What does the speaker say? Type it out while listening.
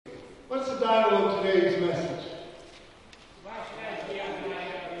title of today's message?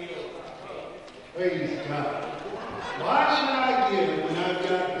 Praise God. Why should I give when I've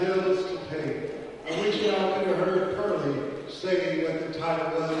got bills to pay? I wish y'all could have heard Pearlie say what the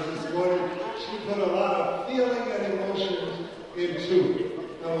title was this morning. She put a lot of feeling and emotions into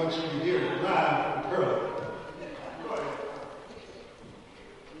it. I want you to hear it live from Pearlie.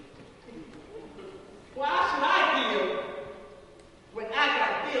 Why should I give when I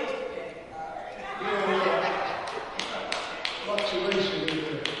got bills to pay? Fluctuation in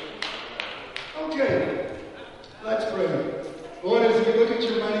there. Okay, let's pray. Lord, as we look at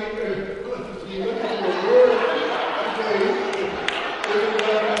your money, as we look at your word today, as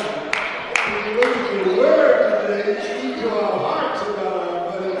we look at your word today, speak to our hearts about our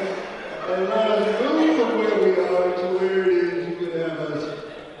money and let us move from where we are to where it is you would have us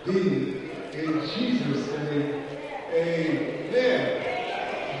be. In Jesus' name, amen.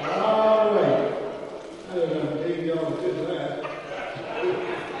 All right. I don't know, maybe y'all did that.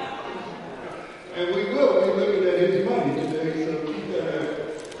 And we will be looking at his money today, so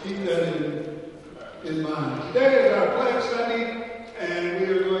keep that in mind. Today is our Pledge Sunday, and we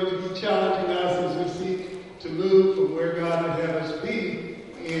are going to be challenging us as we seek to move from where God would have us be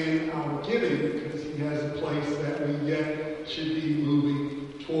in our giving, because he has a place that we yet should be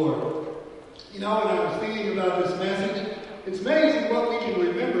moving toward. You know, when I was thinking about this message, it's amazing what we can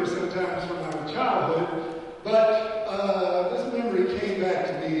remember sometimes from our childhood, but this memory came back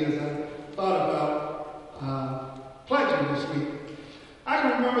to me as I thought about pledging this week. I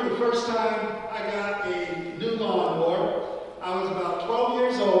can remember the first time I got a new lawnmower. I was about 12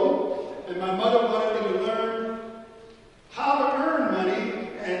 years old, and my mother wanted me to learn how to earn money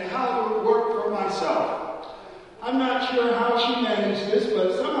and how to work for myself. I'm not sure how she managed this,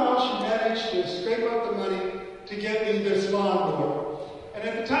 but somehow she managed to scrape up the money to get me this lawnmower. And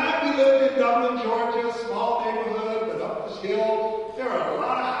at the time we lived in Dublin, Georgia, small neighborhood, but up this hill, there are a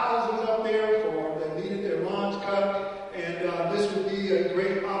lot of houses up there that needed their lawns cut, and this would be a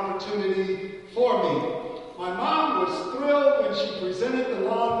great opportunity for me. My mom was thrilled when she presented the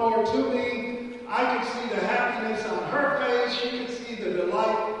lawnmower to me. I could see the happiness on her face. She could see the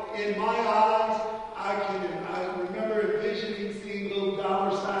delight in my eyes. I remember envisioning seeing little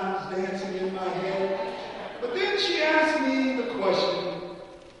dollar signs dancing in my head. But then she asked me the question.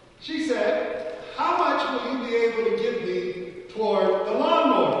 She said, "How much will you be able to give me toward the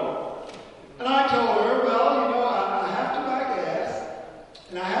lawnmower?" And I told her, well, you know, I have to buy gas,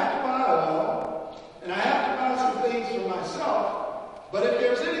 and I have to buy oil, and I have to buy some things for myself. But if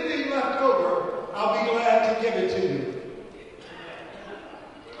there's anything left over, I'll be glad to give it to you.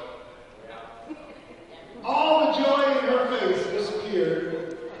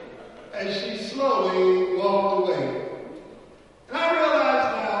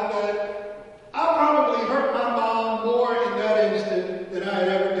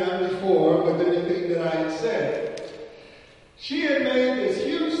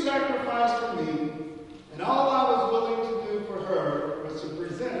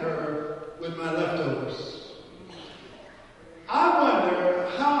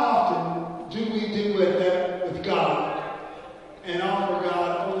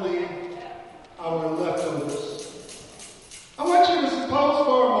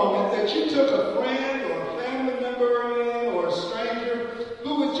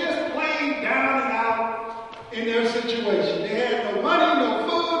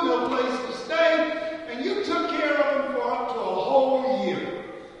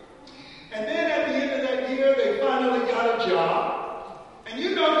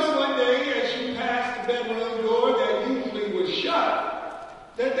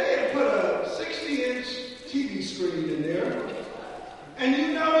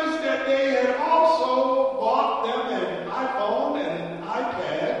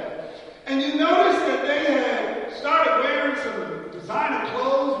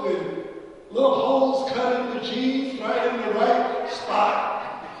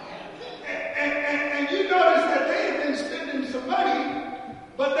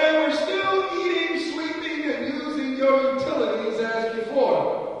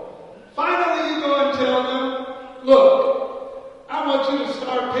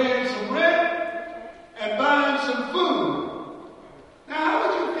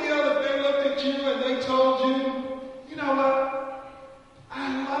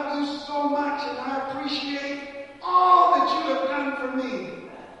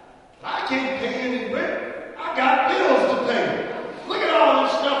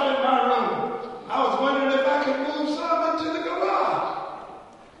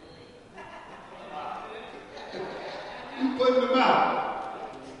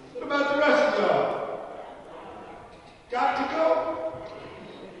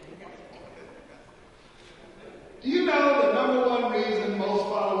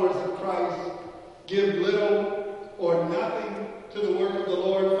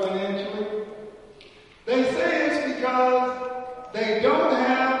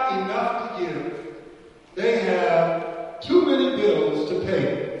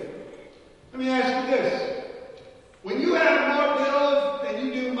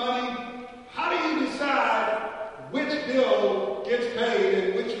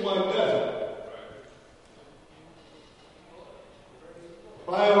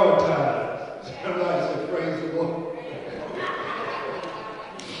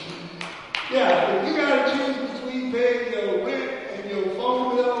 Yeah, if you got to choose between paying your rent and your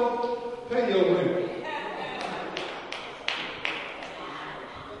phone bill, pay your rent.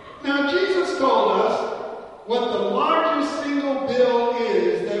 Now, Jesus told us what the largest single bill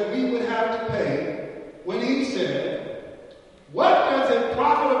is that we would have to pay when he said, "What does it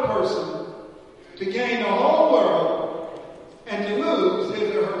profit a person to gain the whole world and to lose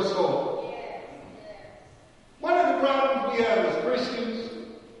his or her soul?" One of the problems we have as Christians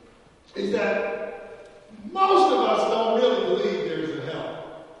is that most of us don't really believe there's a hell.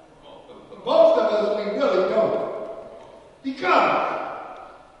 Most of us, we really don't. Because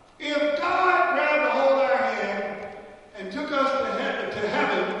if God grabbed a hold of our hand and took us to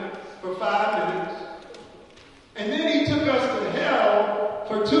heaven for 5 minutes, and then he took us to hell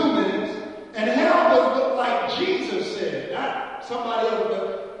for 2 minutes, and hell was like Jesus said, not somebody else,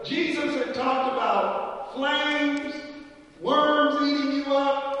 but Jesus had talked about flames, worms eating you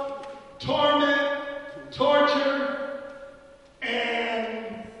up, torment, torture,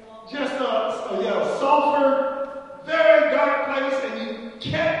 and just a sulfur, very dark place, and you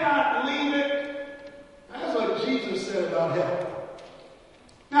cannot leave it. That's what Jesus said about hell.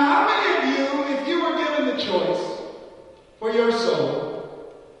 Now, how many of you, if you were given the choice for your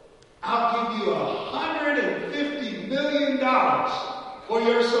soul, I'll give you $150 million for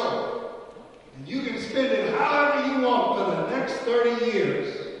your soul, and you can spend it however you want for the next 30 years,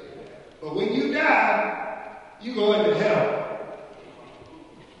 but when you die, you go into hell.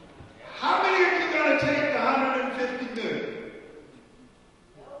 How many of you going to take the $150 million?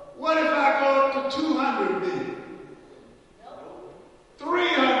 What if I go up to $200 million?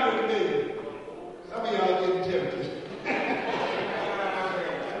 $300 million? Some of y'all getting tempted.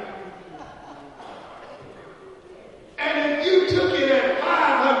 And if you took it at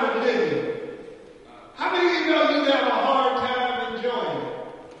 $500 million, how many of you know you'd have a hard time enjoying it?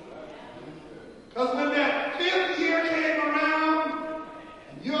 Because when that 5th year came around,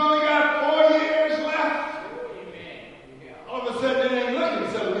 and you only got 4 years left, all of a sudden it ain't looking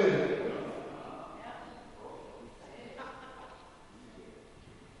so good.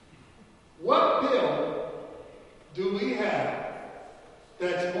 What bill do we have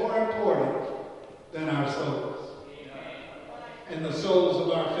that's more important than our souls? And the souls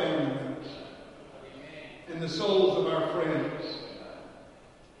of our family members? And the souls of our friends?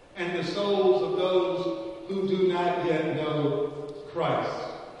 And the souls of those who do not yet know Christ?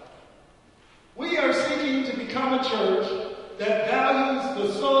 We are seeking to become a church that values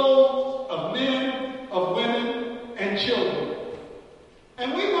the souls of men, of women, and children.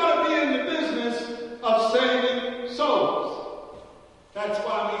 And we want to be in the business of saving souls. That's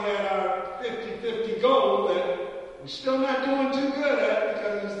why we had our 50-50 goal that we're still not doing too good at,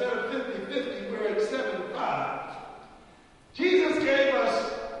 because instead of 50-50, we're at 75. Jesus gave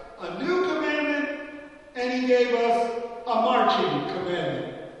us a new commandment, and he gave us a marching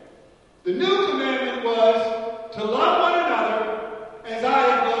commandment. The new commandment was to love one another as I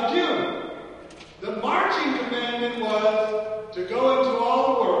have loved you. The marching commandment was to go into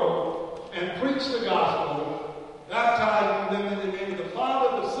all the world and preach the gospel, baptizing them in the name of the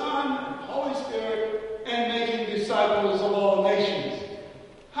Father, the Son, and the Holy Spirit, and making disciples of all nations.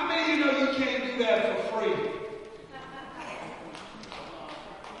 How many of you know you can't do that for free?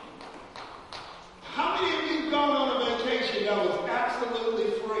 How many of you have gone on a vacation that was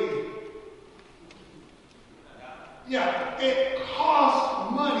absolutely free? Yeah, it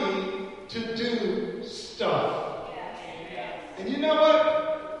costs money to do stuff. And you know what?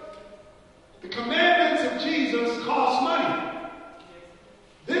 The commandments of Jesus cost money.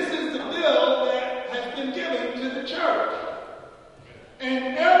 This is the bill that has been given to the church.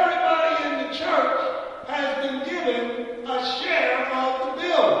 And everybody in the church has been given a share of the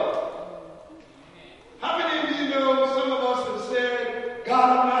bill. How many of you know some of us have said,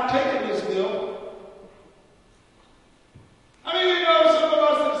 God, I'm not taking this bill? How many of you know some of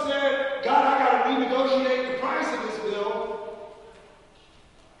us have said, God, I got to renegotiate the price of this bill?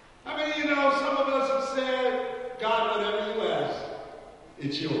 How many of you know some of us have said, God, whatever you ask,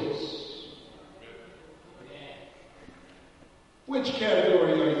 it's yours? Which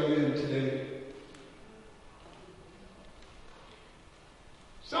category are you in today?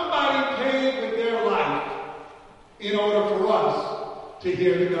 Somebody paid with their life in order for us to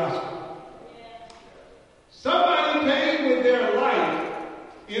hear the gospel. Somebody paid with their life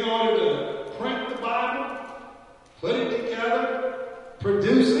in order to print the Bible, put it together,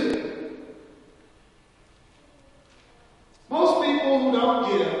 produce it. Most people who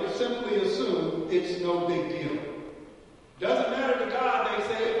don't give simply assume it's no big deal. Doesn't matter to God, they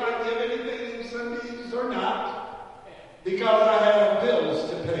say, if I give anything in Sundays or not, because I have bills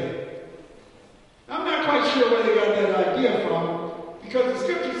to pay.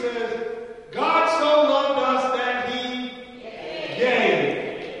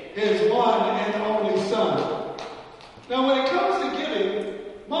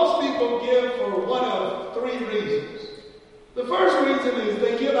 people give for one of three reasons. The first reason is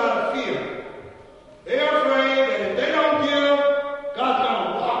they give out of fear. They are afraid that if they don't give, God's going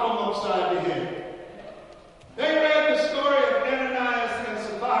to whop them upside the head. They read the story of Ananias and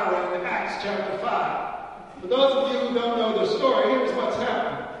Sapphira in Acts chapter 5. For those of you who don't know the story, here's what's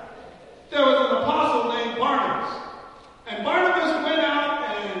happened. There was an apostle named Barnabas. And Barnabas went out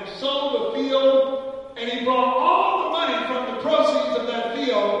and sold a field, and he brought all the money from the proceeds of that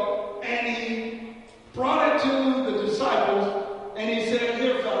field, and he brought it to the disciples, and he said,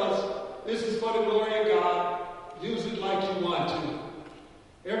 here, fellas, this is for the glory of God. Use it like you want to.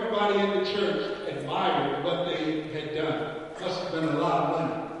 Everybody in the church admired what they had done. Must have been a lot of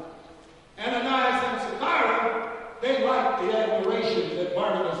money. Ananias and Sapphira, they liked the admiration that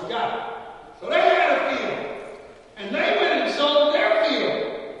Barnabas got. So they had a field. And they went and sold their field.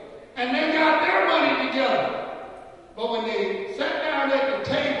 And they got their money together. But when they sat down at the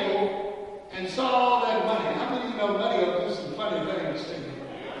table and saw all that money, how many of you know money will do some funny things to you?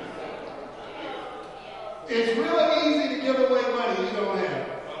 It's really easy to give away money you don't have.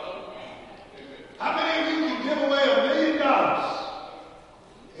 How many of you can give away $1 million?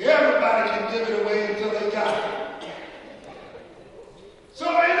 Everybody can give it away until they got it. So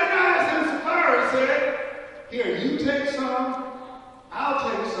Ananias and Sapphira said, here, you take some, I'll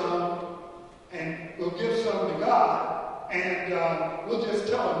take some, and we'll give some to God, and we'll just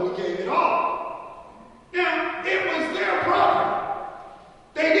tell them we gave it all. Now, it was their property.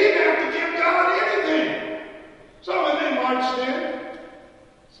 They didn't have to give God anything. So when they marched in,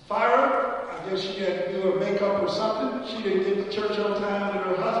 Sapphira, I guess she had to do her makeup or something. She didn't get to church on time with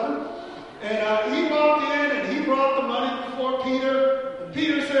her husband. And he walked in and he brought the money before Peter. And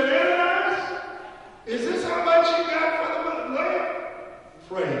Peter said, Ananias, is this how much you got for the land?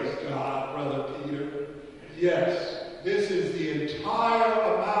 Praise God, Brother Peter. Yes, this is the entire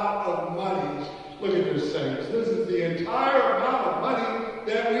amount of money. Look at this, saints. This is the entire amount of money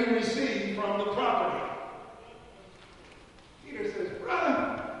that we received from the property. Peter says,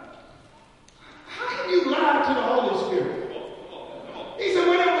 brother, how can you lie to the Holy Spirit? He said,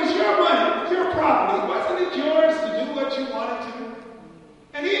 when it was your money, your property, wasn't it yours to do what you wanted to?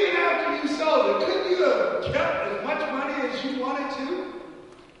 And even after you sold it, couldn't you have kept as much money as you wanted to?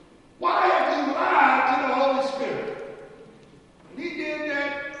 Why have you lied to the Holy Spirit? When he did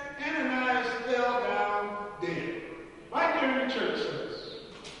that, Ananias fell down dead. Right there in the church service.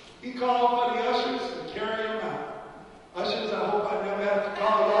 He called for the ushers to carry him out. Ushers, I hope I never have to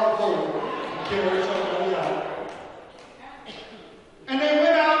call y'all for to carry somebody out. And they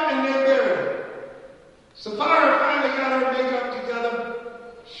went out and they buried him. Sapphira finally got her makeup together.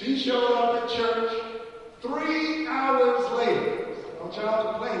 She showed up at church 3 hours later. Don't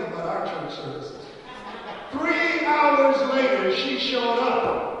y'all complain about our church services. 3 hours later, she showed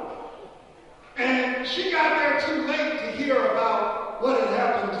up. And she got there too late to hear about what had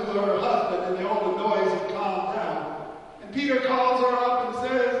happened to her husband, and all the noise had calmed down. And Peter calls her up and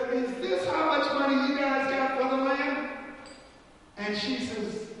says, is this how much money you guys got for the land? And she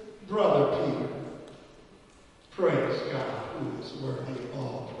says, Brother Peter, praise God, who is worthy of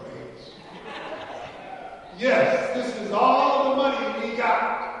all praise. Yes, this is all the money we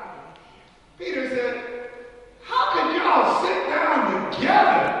got. Peter said, how can y'all sit down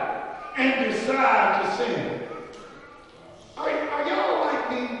together and decide to sin? Are y'all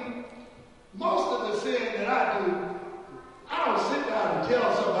like me? Most of the sin that I do, I don't sit down and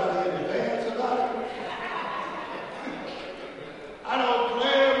tell somebody in advance about it. I don't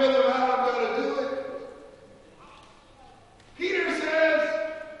plan with them how I'm going to do it. Peter says,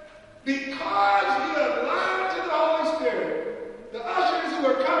 because you have lied to the Holy Spirit, the ushers who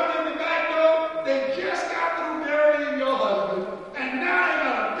are coming in the back door, they just got through burying your husband, and now they're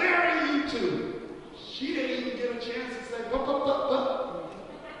going to bury you too. She didn't even get a chance to say, bup.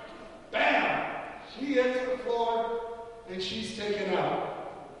 Bam! She hits the floor, and she's taken out.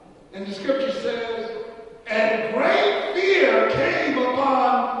 And the scripture says, and great fear came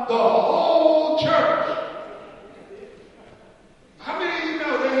upon the whole church. How many of you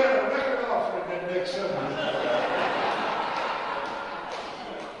know they had a record offering that next Sunday?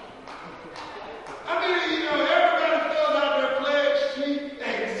 How many of you know everybody filled out their pledge sheet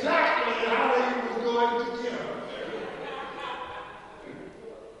exactly how they was going to give?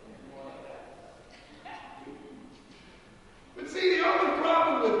 But see, the only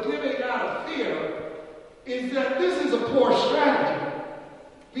problem with giving out of fear is that this is a poor strategy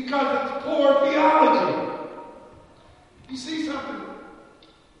because it's poor theology. You see something?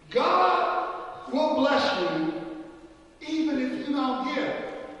 God will bless you even if you don't give.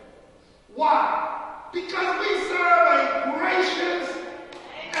 Why? Because we serve a gracious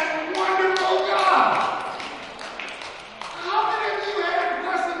and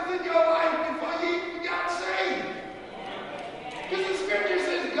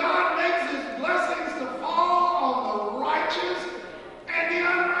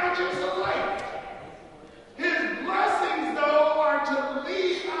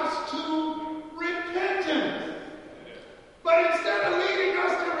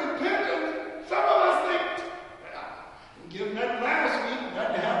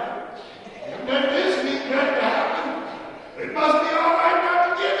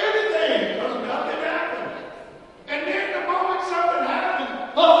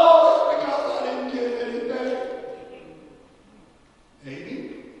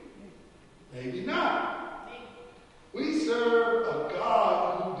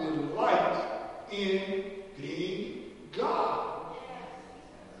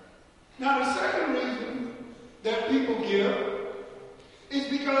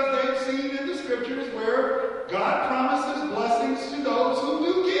scriptures where God promises blessings to those who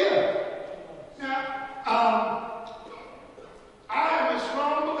do give. Now, I am a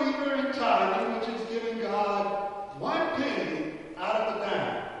strong believer in tithing, which is giving God 1 penny out of the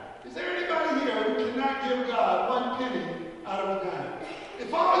dime. Is there anybody here who cannot give God 1 penny out of a dime?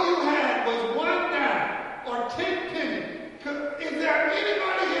 If all you had was 1 dime or 10 pennies, is there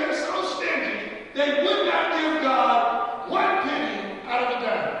anybody here so stingy they would not give God 1 penny out of a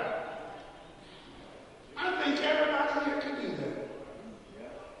dime? I think everybody here could do that.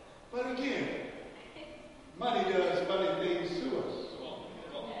 But again, money does funny things to us.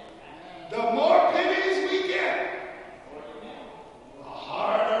 The more pennies we get, the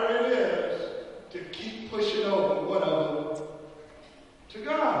harder it is to keep pushing over one of them to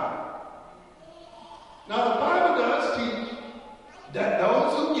God. Now the Bible does teach that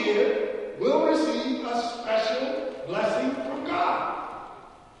those who give will receive a special blessing from God.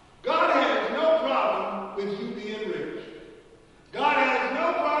 God has no problem with you being rich. God has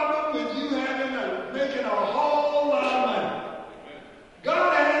no problem with you making a whole lot of money.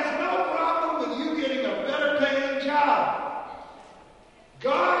 God has no problem with you getting a better paying job.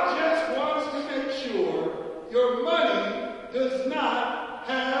 God just wants to make sure your money does not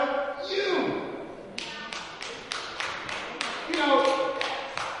have you. You know,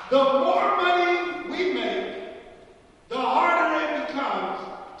 the more money we make, the harder it becomes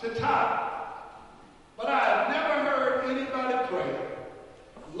to tithe. But I have never heard anybody pray,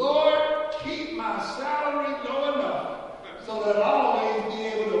 Lord, keep my salary low enough so that I'll always be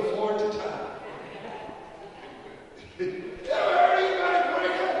able to afford to tithe. Ever heard anybody pray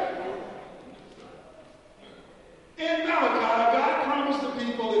that? In Malachi, God promised the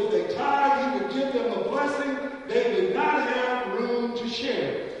people if they tithe, He would give them a blessing they would not have room to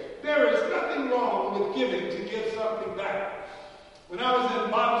share. There is nothing wrong with giving to give something back. When I was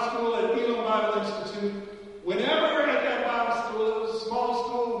in Bible school at Elam Bible Institute, whenever at that Bible school, it was a small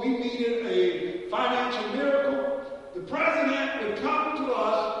school, we needed a financial miracle, the president would come to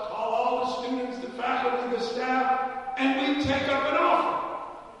us, call all the students, the faculty, the staff, and we'd take up an offering.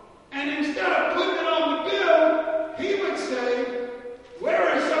 And instead of putting it on the bill, he would say,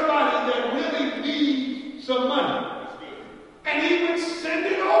 where is somebody that really needs some money? And he would send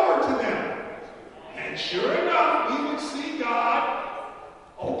it over to them. And sure enough, we would see God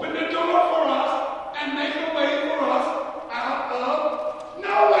open the door for us and make a way for us out of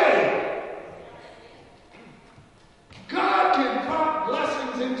no way. God can drop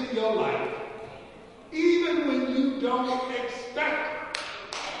blessings into your life even when you don't expect it.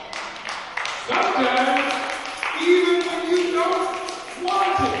 Sometimes, even when you don't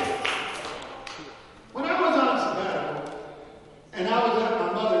want it. When I was on sabbatical and I was at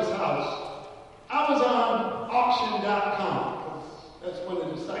my mother's house, I was on auction.com. That's one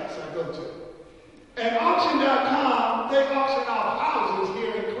of the sites I go to. And auction.com, they auction off houses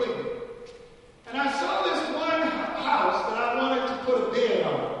here in Cleveland. And I saw this one house that I wanted to put a bid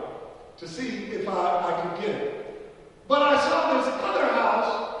on to see if I could get it. But I saw this other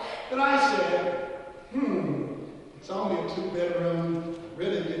house that I said, it's only a 2-bedroom,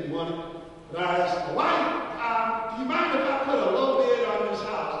 really didn't want it. But I asked my wife, do you mind if I put a low bid on this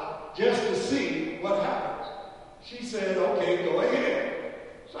house just to see what happens? She said, okay, go ahead.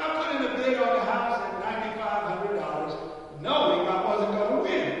 So I put in a bid on the house at $9,500, knowing I wasn't going to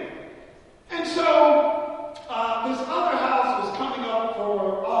win. And so this other house was coming up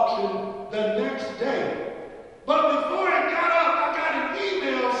for auction the next day.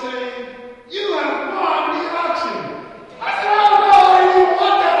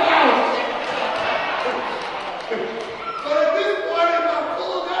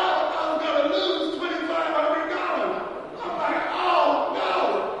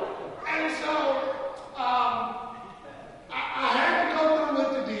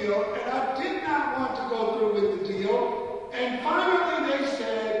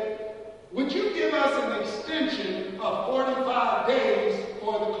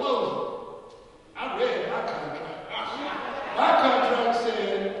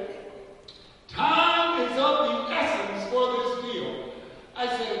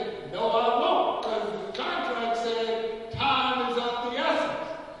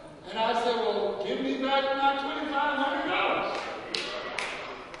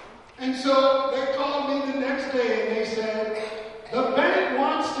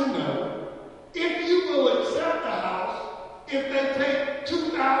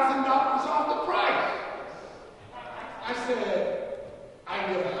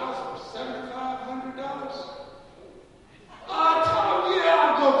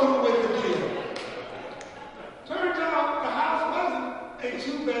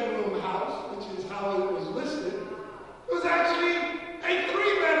 2-bedroom house, which is how it was listed. It was actually a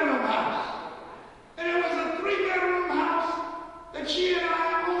 3-bedroom house. And it was a 3-bedroom house that she and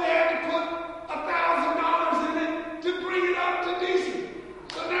I only had to put $1,000 in it to bring it up to decent.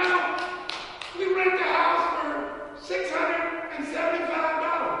 So now we rent the house for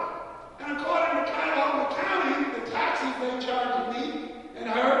 $675. And according to Cuyahoga County, the taxes they charged me and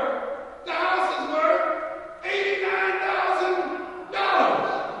her, the house is worth $89,000.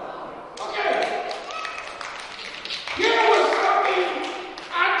 Okay. Here was something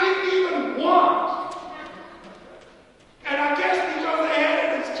I didn't even want. And I guess because they had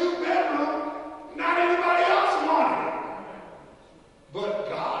it as 2-bedroom, not anybody else wanted it. But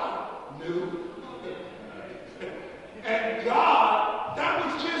God knew. And God, that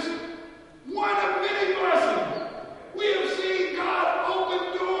was just one of many blessings we have seen God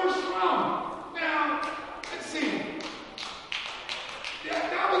open doors from. Now, let's see.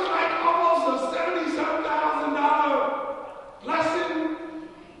 That was like almost a $70-some thousand blessing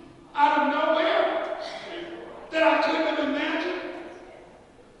out of nowhere that I couldn't have imagined.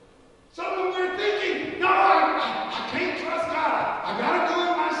 Some of them were thinking, no, I can't trust God. I got to do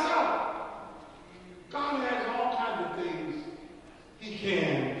it myself. God has all kinds of things He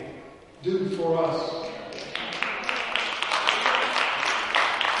can do for us.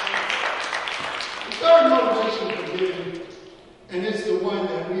 The third motivation for giving, and it's the one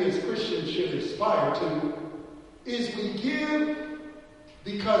that we as Christians should aspire to, is we give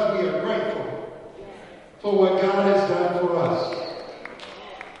because we are grateful for what God has done for us.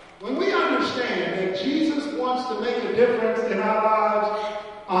 When we understand that Jesus wants to make a difference in our lives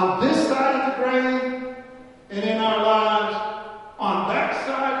on this side of the grave and in our lives on that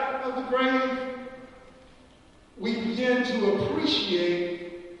side of the grave, we begin to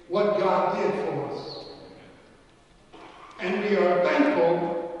appreciate what God did for us. And we are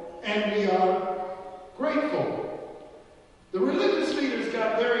thankful and we are grateful. The religious leaders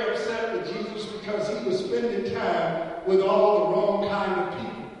got very upset with Jesus because he was spending time with all the wrong kind of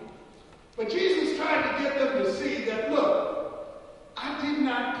people. But Jesus tried to get them to see that, look, I did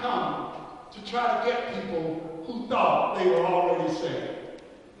not come to try to get people who thought they were already saved.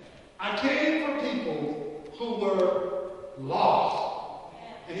 I came for people who were lost.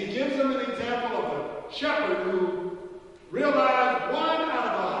 And he gives them an example of a shepherd who realized 1 out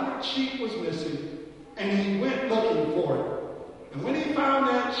of 100 sheep was missing, and he went looking for it. And when he found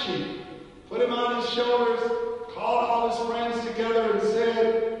that sheep, put him on his shoulders, called all his friends together and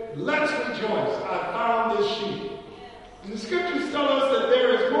said, let's rejoice, I found this sheep. And the scriptures tell us that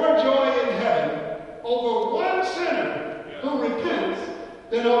there is more joy in heaven over one sinner who repents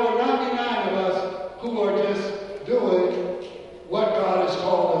than over 99 of us who are just doing what God has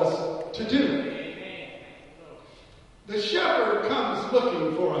called us to do. The shepherd comes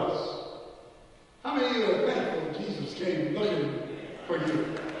looking for us. How many of you are thankful Jesus came looking for you?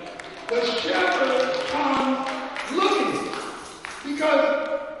 The shepherd comes looking because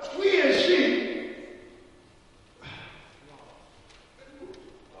we as sheep,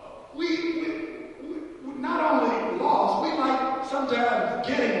 we not only lost, we like sometimes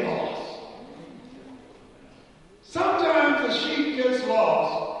getting lost. Sometimes the sheep gets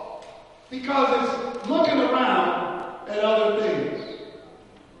lost because it's looking around at other things.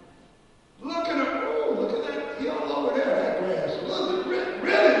 Look at that hill over there, that grass. Look, it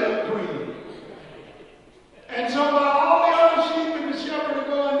really look green. And so while all the other sheep and the shepherd are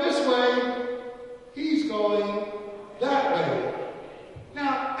going this way, he's going that way.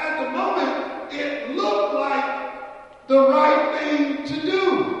 Now, at the moment, it looked like the right thing to do.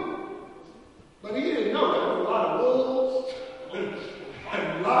 But he didn't know there was a lot of wolves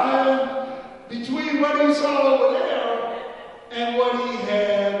and lions between what he saw over there and what he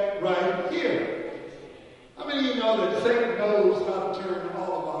had right here. How many of you know that Satan knows how to turn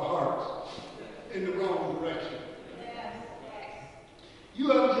all of our hearts in the wrong direction?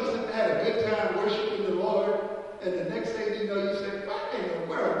 You ever just had a good time worshiping the Lord, and the next thing you know, you say, what in the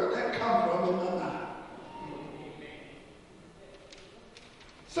world did that come from in my mind?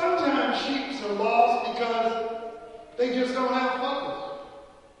 Sometimes sheep are lost because they just don't have focus.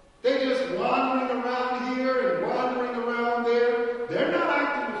 They're just wandering around here and wandering around there. They're not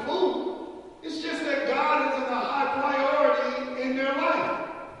acting a fool. It's just that God is in a high priority in their life.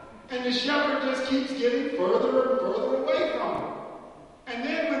 And the shepherd just keeps getting further and further away from them. And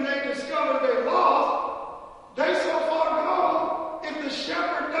then when they discover they're lost, they're so far gone, if the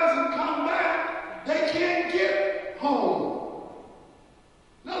shepherd doesn't come back, they can't get home.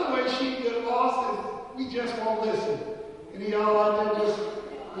 Another way sheep get lost is we just won't listen. Any of y'all out there just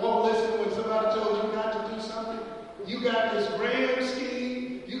won't listen when somebody told you not to do something? You got this grand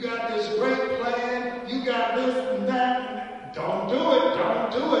scheme, you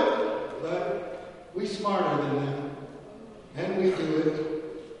we smarter than them, and we do it,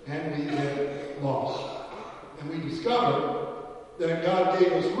 and we get lost. And we discover that God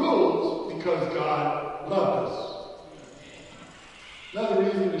gave us rules because God loved us. Another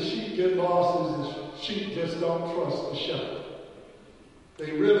reason the sheep get lost is the sheep just don't trust the shepherd.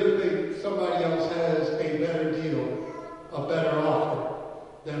 They really think somebody else has a better deal, a better offer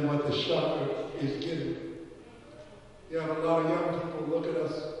than what the shepherd is giving. You have a lot of young people look at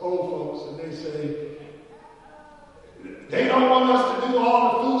us old folks and they say, they don't want us to do all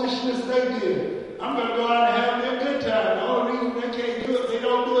the foolishness they did. I'm going to go out and have them good time. The only reason they can't do it, they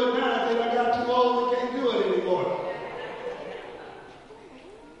don't do it now, is that I got too old, they can't do it anymore.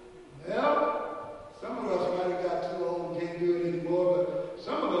 Well, some of us might have got too old and can't do it anymore, but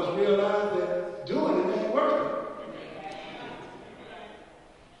some of us realize that doing it ain't worth it.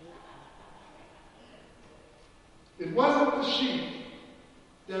 It wasn't the sheep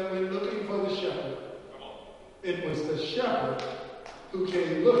that went looking for the shepherd. It was the shepherd who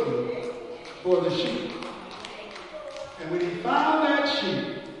came looking for the sheep. And when he found that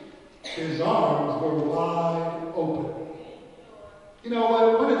sheep, his arms were wide open. You know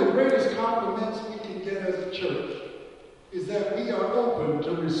what? One of the greatest compliments we can get as a church is that we are open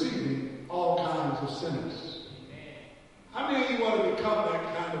to receiving all kinds of sinners. How many of you want to become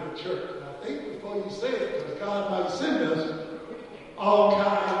that kind of a church? I think before you say it, because God might send us all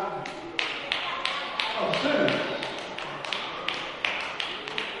kinds of sinners.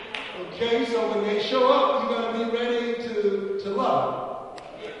 Okay, so when they show up, you're going to be ready to love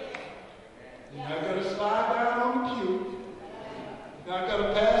them. You're not going to slide down on the pew. You're not going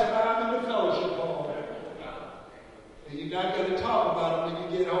to pass by them in the fellowship hall. And you're not going to talk about them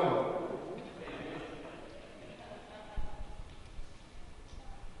when you get home.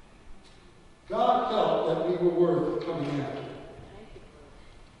 God felt that we were worth coming after.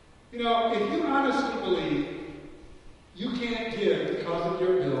 You know, if you honestly believe you can't give because of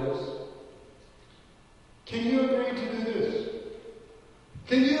your bills, can you agree to do this?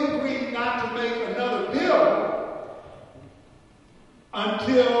 Can you agree not to make another bill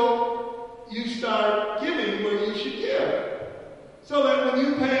until you start giving where you should give? So that when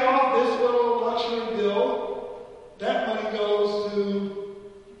you pay off this little luxury bill, that money goes to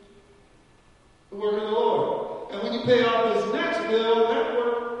the work of the Lord. And when you pay off this next bill,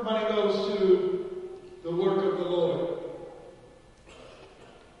 that money goes to the work of the Lord.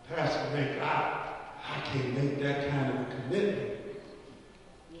 Pastor Rick, I can't make that kind of a commitment.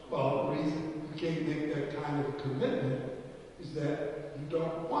 Well, the reason you can't make that kind of a commitment is that you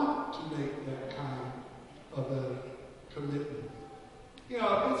don't want to make that kind of a commitment. You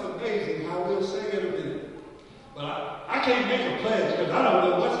know, it's amazing how we'll say it a minute. But I can't make a pledge because I don't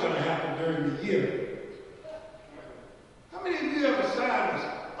know what's going to happen during the year. How many of you ever signed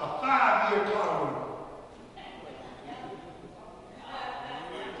a 5-year car loan?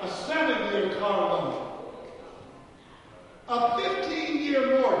 A 7-year car loan? A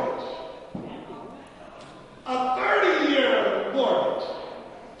 15-year mortgage? A 30-year mortgage?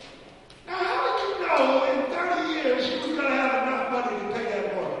 Now, how did you know in 30 years you was going to have enough money to pay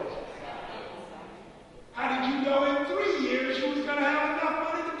that mortgage? How did you know in 3 years you was going to have enough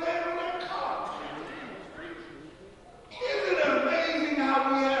money to pay on that car? Isn't it amazing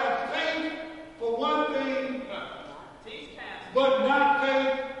how we have faith for one thing, but not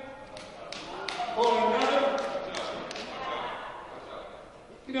faith for another?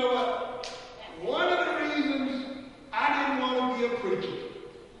 You know what? One of the reasons I didn't want to be a preacher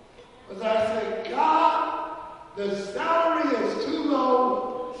was I said, God, the salary is too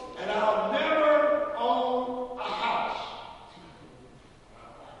low and I'll never own a house.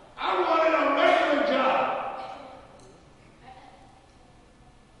 I wanted a regular job.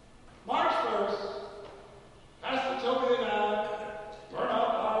 March 1st, Pastor Toby and I burn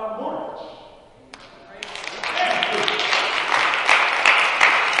up our mortgage.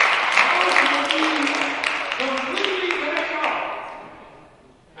 Completely paid off.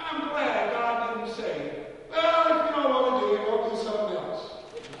 I'm glad God didn't say, well, if you don't want to do it,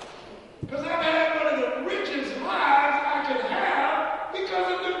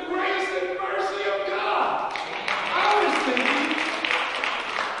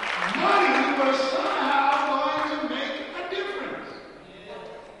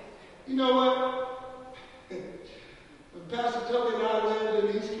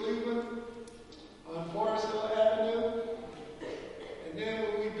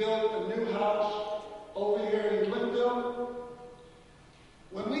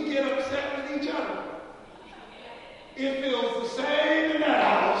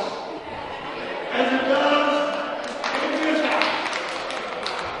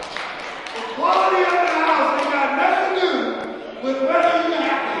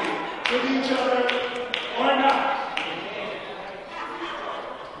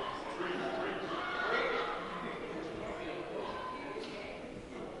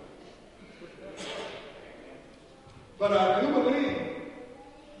 But I do believe,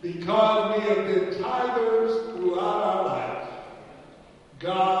 because we have been tithers throughout our lives,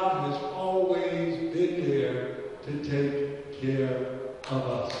 God has always been there to take care of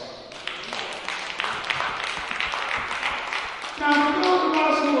us. Now, for those of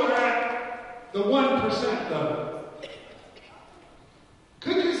us who are at the 1% level,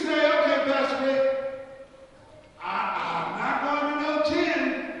 could you say, okay, Pastor Rick, I'm not going to know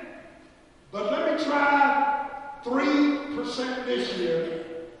 10, but let me try 3% this year,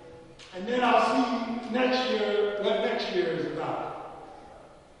 and then I'll see next year what next year is about.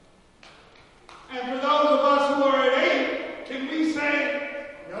 And for those of us who are at 8, can we say,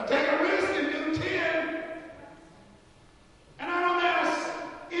 take a risk and do 10? And I don't ask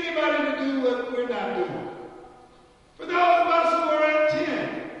anybody to do what we're not doing. For those of us who are at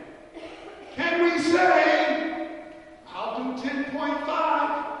 10, can we say, I'll do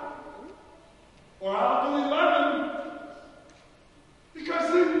 10.5 or I'll do 11?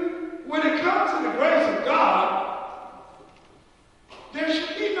 Because when it comes to the grace of God, there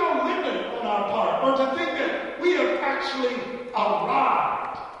should be no limit on our part, or to think that we have actually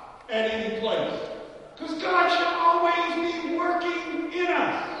arrived at any place. Because God should always be working in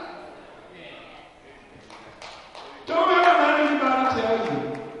us. Don't ever let anybody tell you,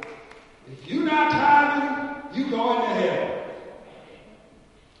 if you're not tithing, you're going to hell.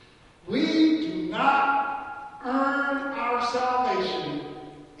 We do not earn our salvation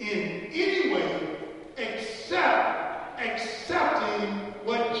in any way except accepting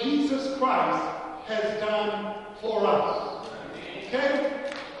what Jesus Christ has done for us.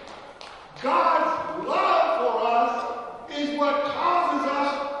 Okay? God's love for us is what causes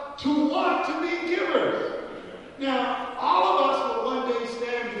us to want to be givers. Now, all of us will one day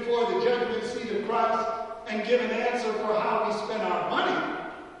stand before the judgment seat of Christ and give an answer for how we spend our money.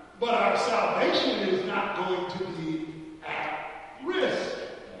 But our salvation is not going to be at risk.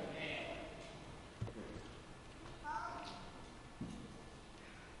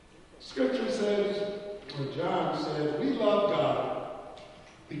 Scripture says, or John says, we love God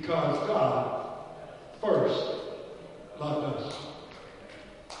because God first loved us.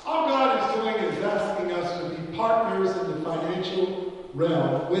 All God is doing is asking us to be partners in the financial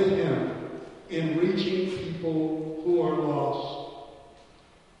realm with Him in reaching people who are lost.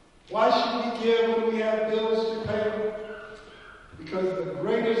 Why should we give when we have bills to pay? Because the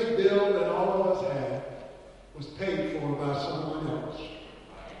greatest bill that all of us had was paid for by someone else.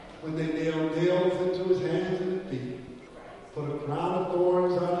 When they nailed nails into his hands and feet, put a crown of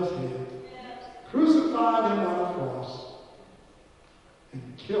thorns on his head, crucified him on a cross,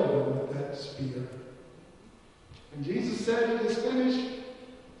 and killed him with that spear. And Jesus said, it is finished.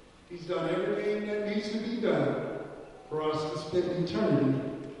 He's done everything that needs to be done for us to spend eternity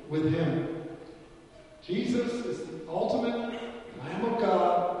with Him. Jesus is the ultimate Lamb of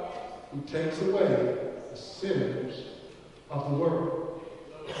God who takes away the sins of the world.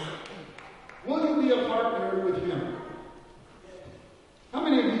 Will you be a partner with Him? How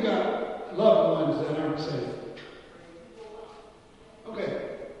many of you got loved ones that aren't saved?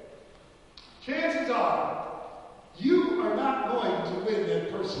 Okay. Chances are you are not going to win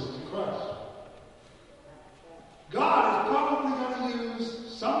that person to Christ. God is probably going to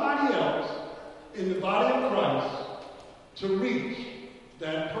use somebody else in the body of Christ to reach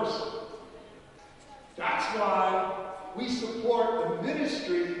that person. That's why we support the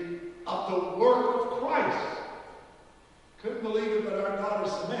ministry of the work of Christ. Couldn't believe it, but our daughter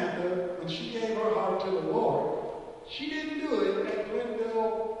Samantha, when she gave her heart to the Lord, she didn't do it at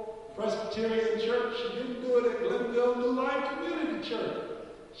Glenville Presbyterian Church. She didn't do it at Glenville New Life Community Church.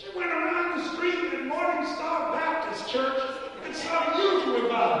 She went around the street at Morning Star Baptist Church and saw youth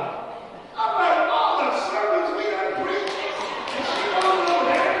revival. I'm like, all the sermons we done preached, and she don't know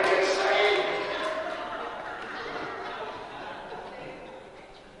how to get saved.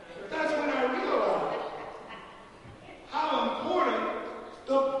 That's when I realized how important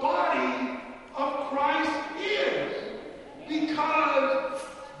the body of Christ is. Because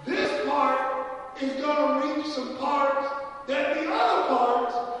this part is going to reach some parts that the other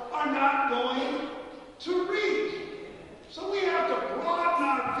parts are not going to reach. So we have to broaden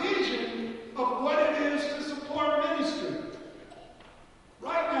our vision of what it is to support ministry.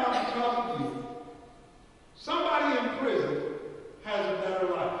 Right now, because of you, somebody in prison has a better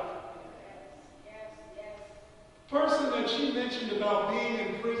life. Person that she mentioned about being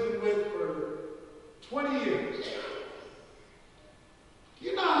in prison with for 20 years.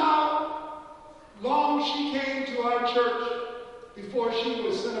 You know how long she came to our church before she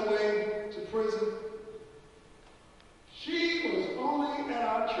was sent away to prison? She was only at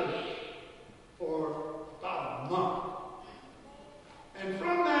our church for about a month.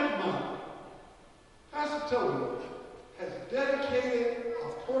 Toby has dedicated a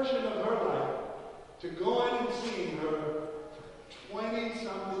portion of her life to going and seeing her for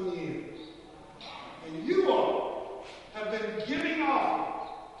 20-something years. And you all have been giving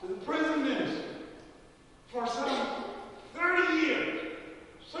offerings to the prison ministry for some 30 years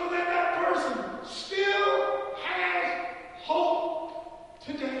so that that person still has hope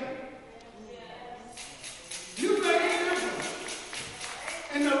today. You make a difference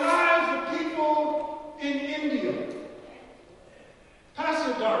in the lives of people in India.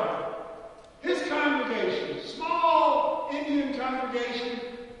 Pastor Darby, his congregation, small Indian congregation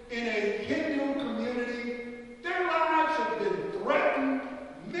in a Hindu community, their lives have been threatened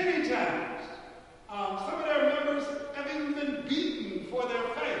many times. Some of their members have even been beaten for their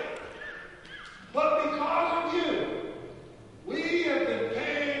faith. But because of you, we have been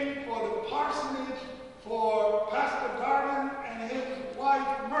paying for the parsonage for Pastor Darwin and his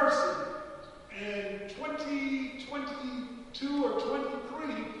wife Mercy. In 2022 or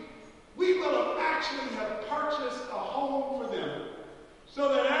 23, we will have actually have purchased a home for them so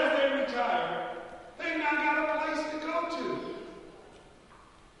that as they retire, they've not got a place to go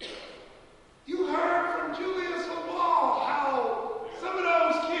to. You heard from Julius Hall how some of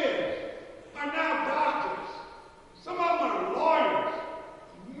those kids are now doctors. Some of them are lawyers.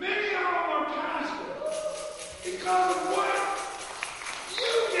 Many of them are pastors because of what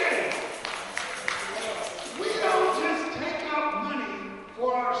you did. We don't just take up money for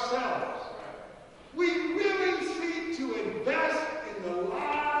ourselves. We really seek to invest in the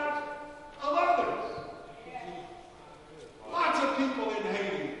lives of others. Lots of people in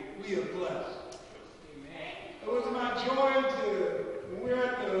Haiti we have blessed. It was my joy when we were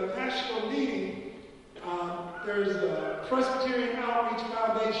at the national meeting, there's a Presbyterian Outreach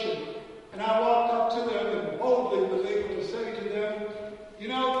Foundation, and I walked up to them and boldly was able to say to them, 2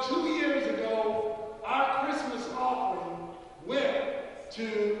 years ago, our Christmas offering went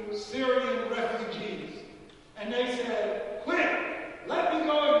to Syrian refugees. And they said, quick, let me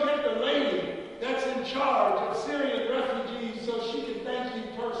go and get the lady that's in charge of Syrian refugees so she can thank you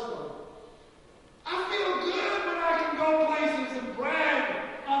personally. I feel good when I can go places and brag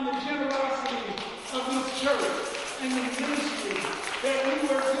on the generosity of this church and the ministry that we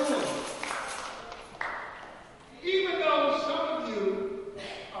were doing. Even though some of you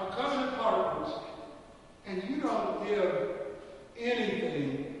are covenant partners and you don't give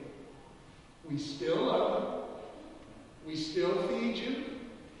anything, we still love you. We still feed you.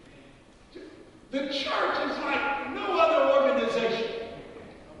 The church is like no other organization.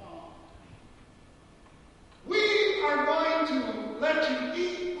 We are going to let you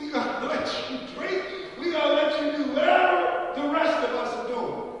eat. We're going to let you drink. We're going to let you do whatever the rest of us are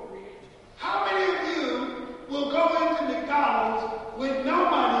doing. How many of you will go into McDonald's with no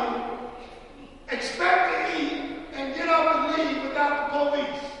money, expect to eat, and get up and leave without the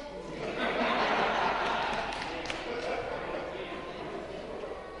police?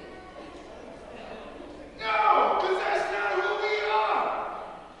 No, because that's not who we are.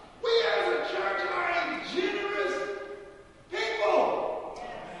 We as a church are a generous people.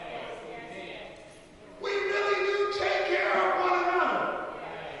 We really do take care of one another.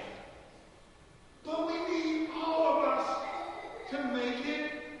 But we need all of us to make it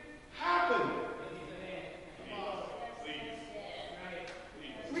happen.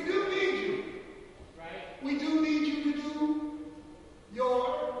 We do need you. We do need you to do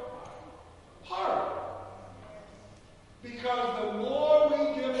your part. Because the more we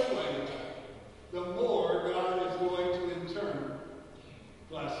give away, the more God is going to in turn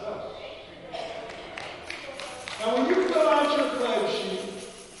bless us. Now when you fill out your pledge sheet,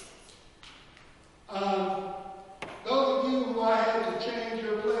 those of you who I had to change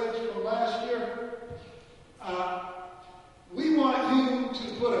your pledge from last year, we want you to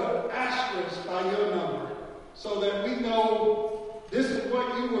put an asterisk by your number so that we know this is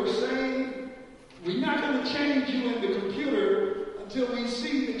what you were saying. We're not going to change you in the computer until we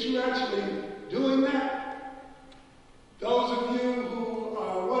see that you're actually doing that. Those of you who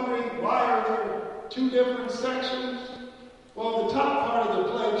are wondering why are there two different sections, well, the top part of the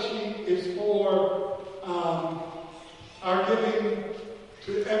pledge sheet is for our giving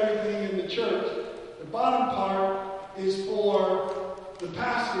to everything in the church. The bottom part is for the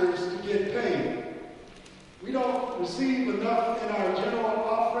pastors to get paid. We don't receive enough in our general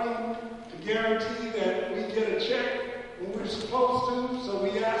offering to guarantee that we get a check when we're supposed to, so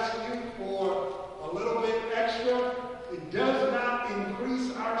we ask you for a little bit extra. It does not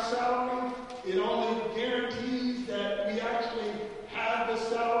increase our salary. It only guarantees that we actually have the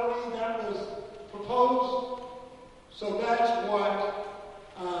salary that was proposed. So that's what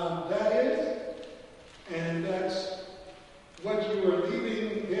that is. And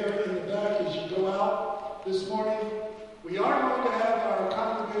this morning. We are going to have our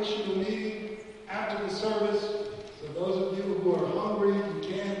congregational meeting after the service. So those of you who are hungry, you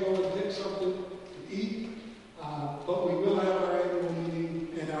can go and get something to eat. But we will have our annual meeting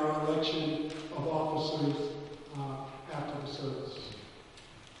and our election of officers after the service.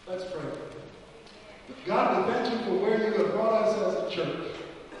 Let's pray. God, we thank you for where you have brought us as a church.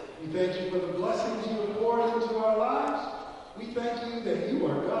 We thank you for the blessings you have poured into our lives. We thank you that you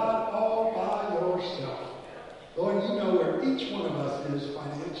are God all by yourself. Lord, you know where each one of us is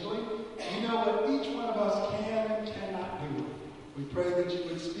financially. You know what each one of us can and cannot do. We pray that you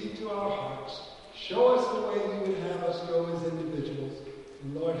would speak to our hearts. Show us the way you would have us go as individuals.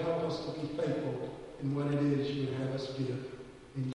 And Lord, help us to be faithful in what it